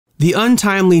The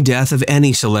untimely death of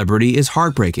any celebrity is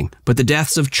heartbreaking, but the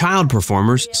deaths of child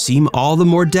performers seem all the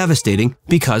more devastating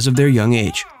because of their young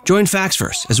age. Join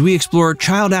Factsverse as we explore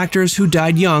child actors who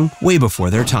died young way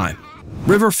before their time.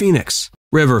 River Phoenix.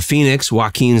 River Phoenix,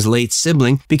 Joaquin's late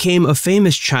sibling, became a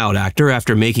famous child actor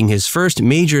after making his first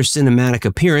major cinematic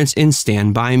appearance in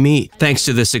Stand By Me. Thanks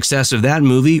to the success of that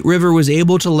movie, River was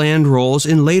able to land roles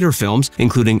in later films,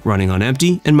 including Running on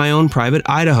Empty and My Own Private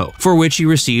Idaho, for which he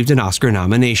received an Oscar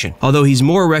nomination. Although he's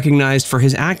more recognized for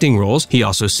his acting roles, he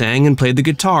also sang and played the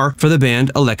guitar for the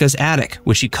band Aleka's Attic,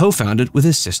 which he co-founded with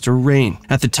his sister Rain.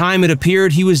 At the time it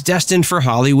appeared he was destined for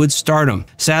Hollywood stardom.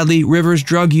 Sadly, River's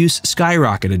drug use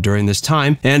skyrocketed during this time,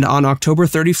 and on October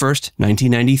 31st,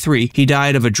 1993, he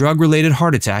died of a drug-related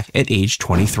heart attack at age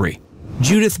 23.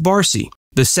 Judith Barsi.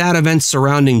 The sad events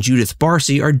surrounding Judith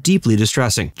Barsi are deeply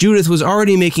distressing. Judith was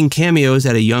already making cameos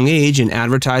at a young age in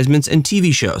advertisements and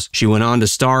TV shows. She went on to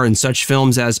star in such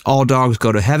films as All Dogs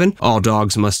Go to Heaven, All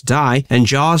Dogs Must Die, and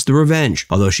Jaws: The Revenge.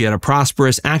 Although she had a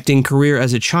prosperous acting career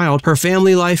as a child, her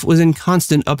family life was in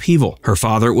constant upheaval. Her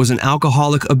father was an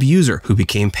alcoholic abuser who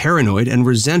became paranoid and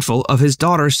resentful of his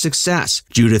daughter's success.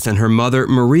 Judith and her mother,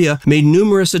 Maria, made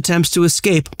numerous attempts to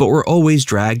escape but were always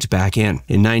dragged back in.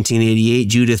 In 1988,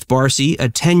 Judith Barsi, a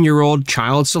 10-year-old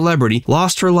child celebrity,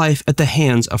 lost her life at the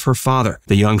hands of her father.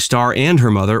 The young star and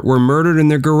her mother were murdered in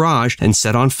their garage and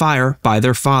set on fire by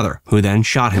their father, who then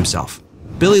shot himself.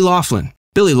 Billy Laughlin.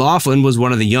 Billy Laughlin was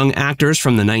one of the young actors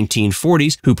from the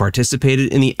 1940s who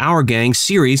participated in the Our Gang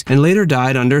series and later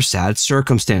died under sad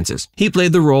circumstances. He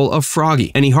played the role of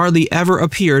Froggy, and he hardly ever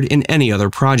appeared in any other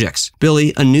projects.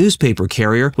 Billy, a newspaper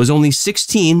carrier, was only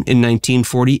 16 in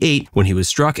 1948 when he was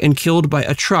struck and killed by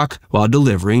a truck while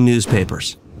delivering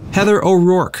newspapers. Heather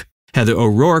O'Rourke. Heather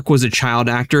O'Rourke was a child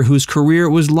actor whose career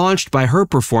was launched by her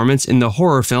performance in the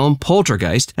horror film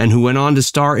Poltergeist and who went on to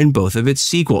star in both of its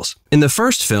sequels. In the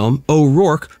first film,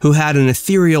 O'Rourke, who had an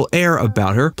ethereal air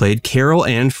about her, played Carol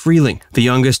Ann Freeling, the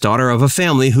youngest daughter of a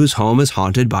family whose home is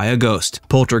haunted by a ghost.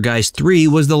 Poltergeist 3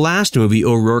 was the last movie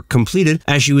O'Rourke completed,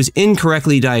 as she was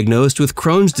incorrectly diagnosed with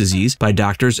Crohn's disease by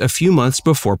doctors a few months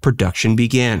before production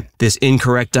began. This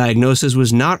incorrect diagnosis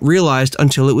was not realized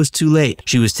until it was too late.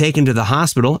 She was taken to the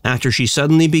hospital after she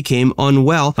suddenly became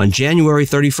unwell on January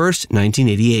 31st,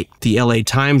 1988. The LA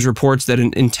Times reports that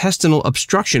an intestinal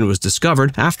obstruction was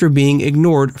discovered after being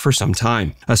ignored for some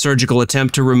time. A surgical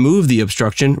attempt to remove the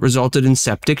obstruction resulted in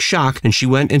septic shock and she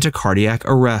went into cardiac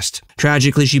arrest.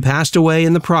 Tragically, she passed away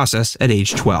in the process at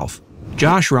age 12.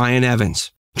 Josh Ryan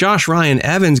Evans. Josh Ryan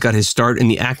Evans got his start in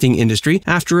the acting industry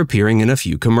after appearing in a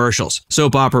few commercials.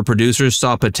 Soap opera producers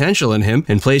saw potential in him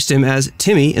and placed him as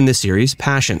Timmy in the series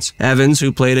Passions. Evans,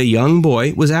 who played a young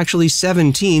boy, was actually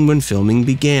 17 when filming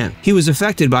began. He was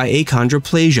affected by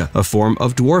achondroplasia, a form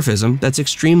of dwarfism that's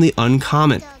extremely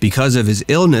uncommon. Because of his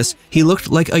illness, he looked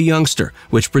like a youngster,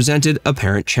 which presented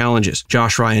apparent challenges.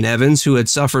 Josh Ryan Evans, who had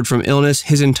suffered from illness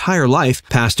his entire life,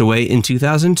 passed away in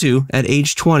 2002 at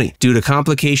age 20 due to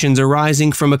complications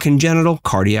arising from a congenital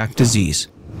cardiac disease.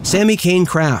 Sammy Kane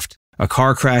Kraft. A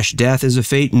car crash death is a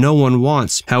fate no one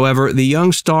wants. However, the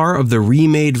young star of the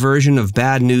remade version of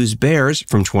Bad News Bears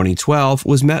from 2012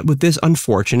 was met with this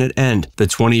unfortunate end. The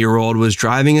 20-year-old was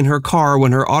driving in her car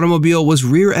when her automobile was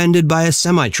rear-ended by a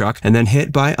semi-truck and then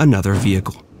hit by another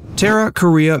vehicle. Tara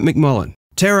Correa McMullen.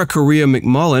 Tara Correa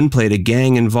McMullen played a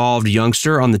gang-involved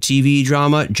youngster on the TV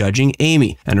drama Judging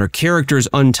Amy, and her character's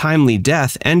untimely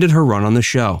death ended her run on the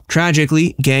show.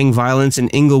 Tragically, gang violence in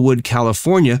Inglewood,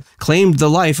 California, claimed the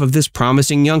life of this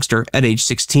promising youngster at age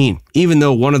 16. Even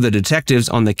though one of the detectives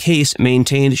on the case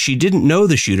maintained she didn't know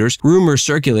the shooters, rumors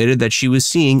circulated that she was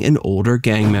seeing an older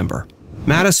gang member.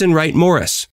 Madison Wright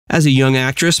Morris. As a young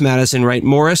actress, Madison Wright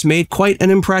Morris made quite an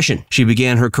impression. She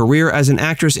began her career as an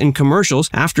actress in commercials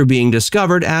after being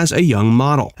discovered as a young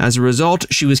model. As a result,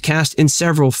 she was cast in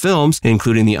several films,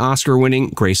 including the Oscar-winning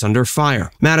Grace Under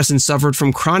Fire. Madison suffered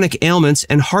from chronic ailments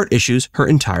and heart issues her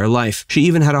entire life. She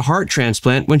even had a heart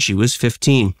transplant when she was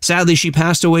 15. Sadly, she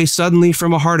passed away suddenly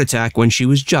from a heart attack when she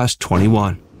was just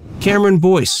 21. Cameron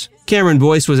Boyce. Cameron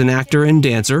Boyce was an actor and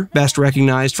dancer, best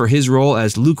recognized for his role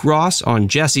as Luke Ross on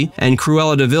Jessie and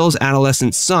Cruella de Vil's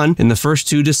adolescent son in the first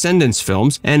two Descendants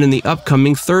films and in the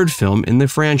upcoming third film in the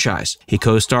franchise. He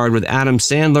co-starred with Adam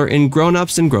Sandler in Grown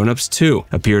Ups and Grown Ups 2,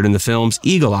 appeared in the films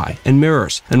Eagle Eye and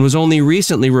Mirrors, and was only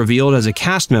recently revealed as a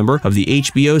cast member of the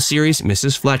HBO series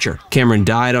Mrs. Fletcher. Cameron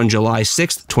died on July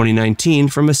 6, 2019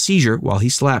 from a seizure while he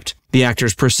slept. The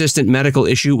actor's persistent medical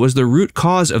issue was the root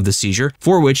cause of the seizure,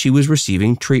 for which he was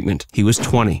receiving treatment. He was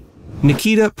 20.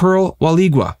 Nikita Pearl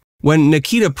Waligwa. When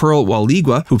Nikita Pearl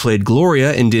Waligwa, who played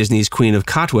Gloria in Disney's Queen of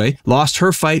Katwe, lost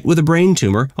her fight with a brain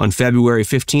tumor on February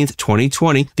 15,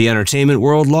 2020, the entertainment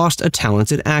world lost a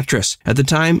talented actress. At the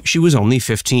time, she was only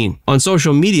 15. On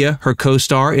social media, her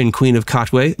co-star in Queen of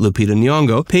Katwe, Lupita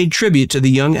Nyong'o, paid tribute to the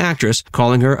young actress,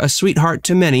 calling her a sweetheart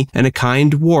to many and a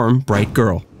kind, warm, bright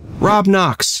girl. Rob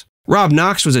Knox. Rob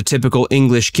Knox was a typical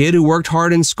English kid who worked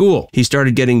hard in school. He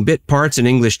started getting bit parts in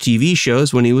English TV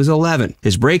shows when he was 11.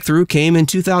 His breakthrough came in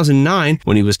 2009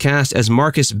 when he was cast as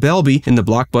Marcus Belby in the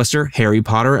blockbuster Harry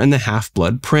Potter and the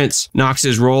Half-Blood Prince.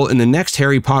 Knox's role in the next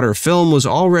Harry Potter film was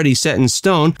already set in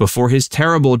stone before his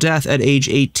terrible death at age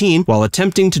 18 while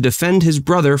attempting to defend his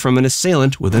brother from an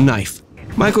assailant with a knife.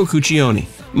 Michael Cuccione.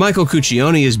 Michael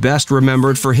Cuccione is best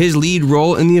remembered for his lead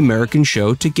role in the American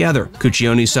show Together.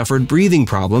 Cuccione suffered breathing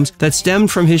problems that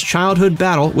stemmed from his childhood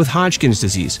battle with Hodgkin's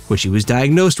disease, which he was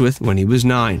diagnosed with when he was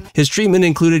 9. His treatment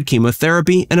included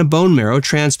chemotherapy and a bone marrow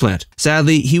transplant.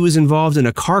 Sadly, he was involved in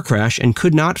a car crash and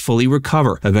could not fully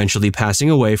recover, eventually passing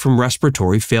away from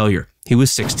respiratory failure. He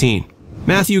was 16.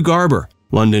 Matthew Garber.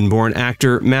 London-born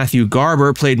actor Matthew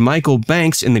Garber played Michael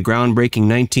Banks in the groundbreaking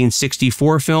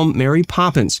 1964 film Mary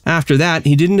Poppins. After that,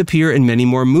 he didn't appear in many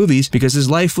more movies because his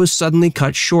life was suddenly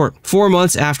cut short. 4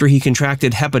 months after he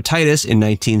contracted hepatitis in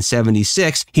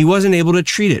 1976, he wasn't able to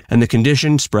treat it, and the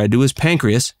condition spread to his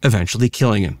pancreas, eventually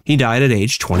killing him. He died at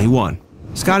age 21.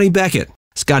 Scotty Beckett.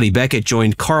 Scotty Beckett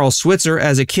joined Carl Switzer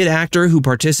as a kid actor who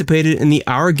participated in the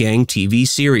Our Gang TV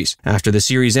series. After the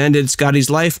series ended, Scotty's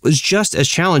life was just as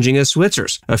challenging as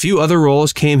Switzer's. A few other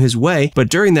roles came his way, but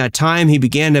during that time he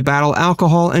began to battle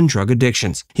alcohol and drug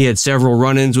addictions. He had several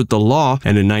run-ins with the law,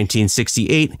 and in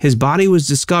 1968, his body was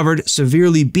discovered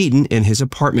severely beaten in his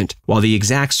apartment. While the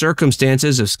exact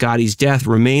circumstances of Scotty's death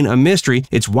remain a mystery,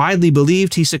 it's widely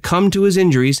believed he succumbed to his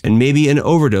injuries and maybe an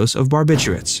overdose of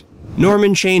barbiturates.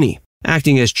 Norman Chaney.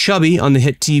 Acting as Chubby on the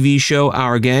hit TV show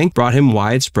Our Gang brought him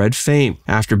widespread fame.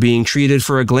 After being treated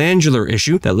for a glandular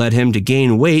issue that led him to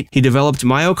gain weight, he developed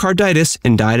myocarditis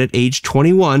and died at age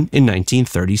 21 in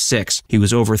 1936. He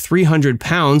was over 300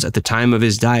 pounds at the time of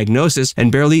his diagnosis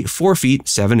and barely 4 feet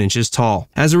 7 inches tall.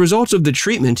 As a result of the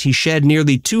treatment, he shed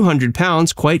nearly 200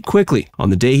 pounds quite quickly. On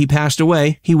the day he passed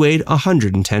away, he weighed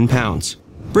 110 pounds.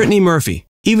 Brittany Murphy.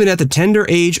 Even at the tender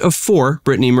age of 4,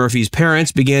 Brittany Murphy's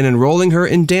parents began enrolling her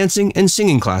in dancing and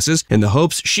singing classes in the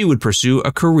hopes she would pursue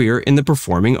a career in the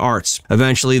performing arts.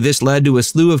 Eventually, this led to a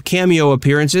slew of cameo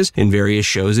appearances in various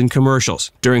shows and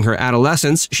commercials. During her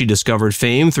adolescence, she discovered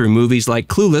fame through movies like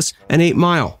Clueless and 8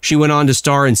 Mile. She went on to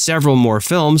star in several more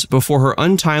films before her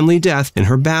untimely death in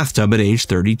her bathtub at age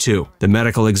 32. The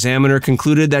medical examiner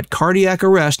concluded that cardiac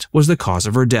arrest was the cause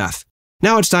of her death.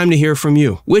 Now it's time to hear from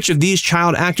you. Which of these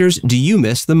child actors do you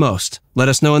miss the most? Let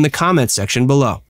us know in the comments section below.